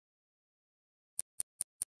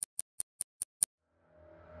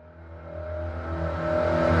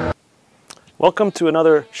Welcome to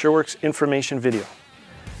another SureWorks information video.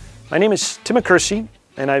 My name is Tim McCursey,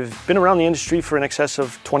 and I've been around the industry for in excess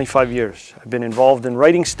of 25 years. I've been involved in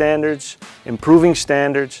writing standards, improving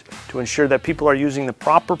standards to ensure that people are using the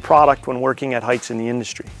proper product when working at heights in the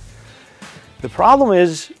industry. The problem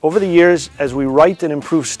is, over the years, as we write and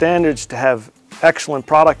improve standards to have excellent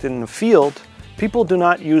product in the field, people do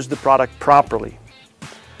not use the product properly.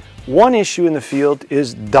 One issue in the field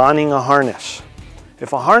is donning a harness.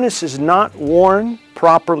 If a harness is not worn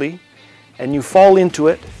properly and you fall into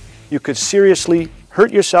it, you could seriously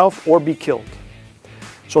hurt yourself or be killed.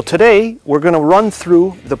 So today we're going to run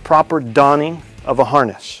through the proper donning of a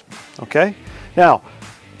harness. Okay? Now,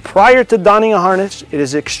 prior to donning a harness, it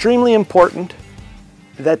is extremely important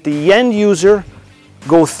that the end user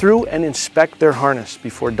go through and inspect their harness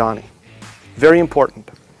before donning. Very important.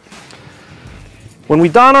 When we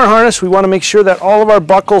don our harness, we want to make sure that all of our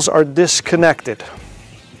buckles are disconnected.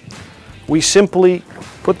 We simply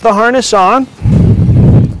put the harness on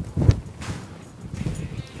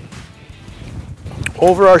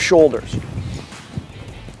over our shoulders.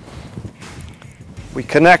 We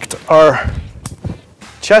connect our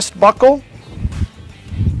chest buckle.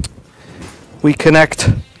 We connect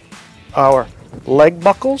our leg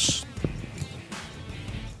buckles.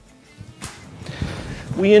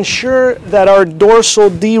 We ensure that our dorsal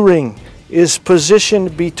D-ring is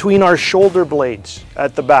positioned between our shoulder blades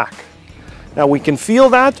at the back. Now we can feel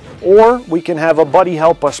that, or we can have a buddy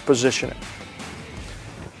help us position it.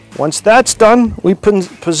 Once that's done, we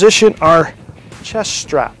position our chest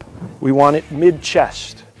strap. We want it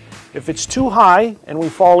mid-chest. If it's too high and we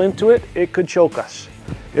fall into it, it could choke us.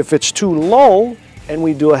 If it's too low and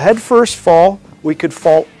we do a head-first fall, we could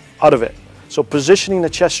fall out of it. So positioning the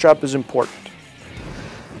chest strap is important.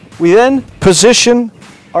 We then position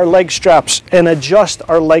our leg straps and adjust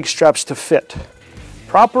our leg straps to fit.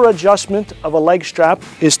 Proper adjustment of a leg strap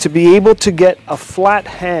is to be able to get a flat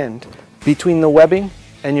hand between the webbing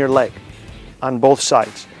and your leg on both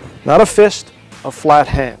sides. Not a fist, a flat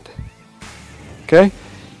hand. Okay?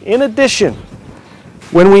 In addition,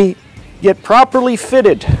 when we get properly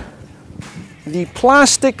fitted, the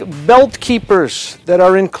plastic belt keepers that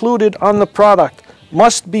are included on the product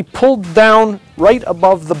must be pulled down right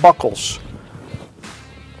above the buckles.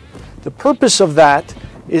 The purpose of that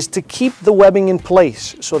is to keep the webbing in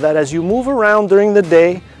place so that as you move around during the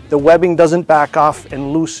day, the webbing doesn't back off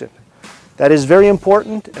and loosen. That is very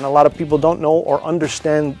important, and a lot of people don't know or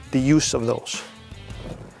understand the use of those.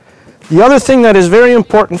 The other thing that is very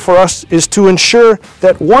important for us is to ensure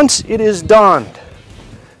that once it is donned,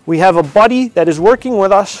 we have a buddy that is working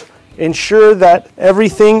with us, ensure that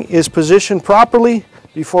everything is positioned properly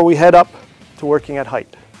before we head up to working at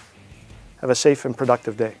height. Have a safe and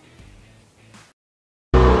productive day.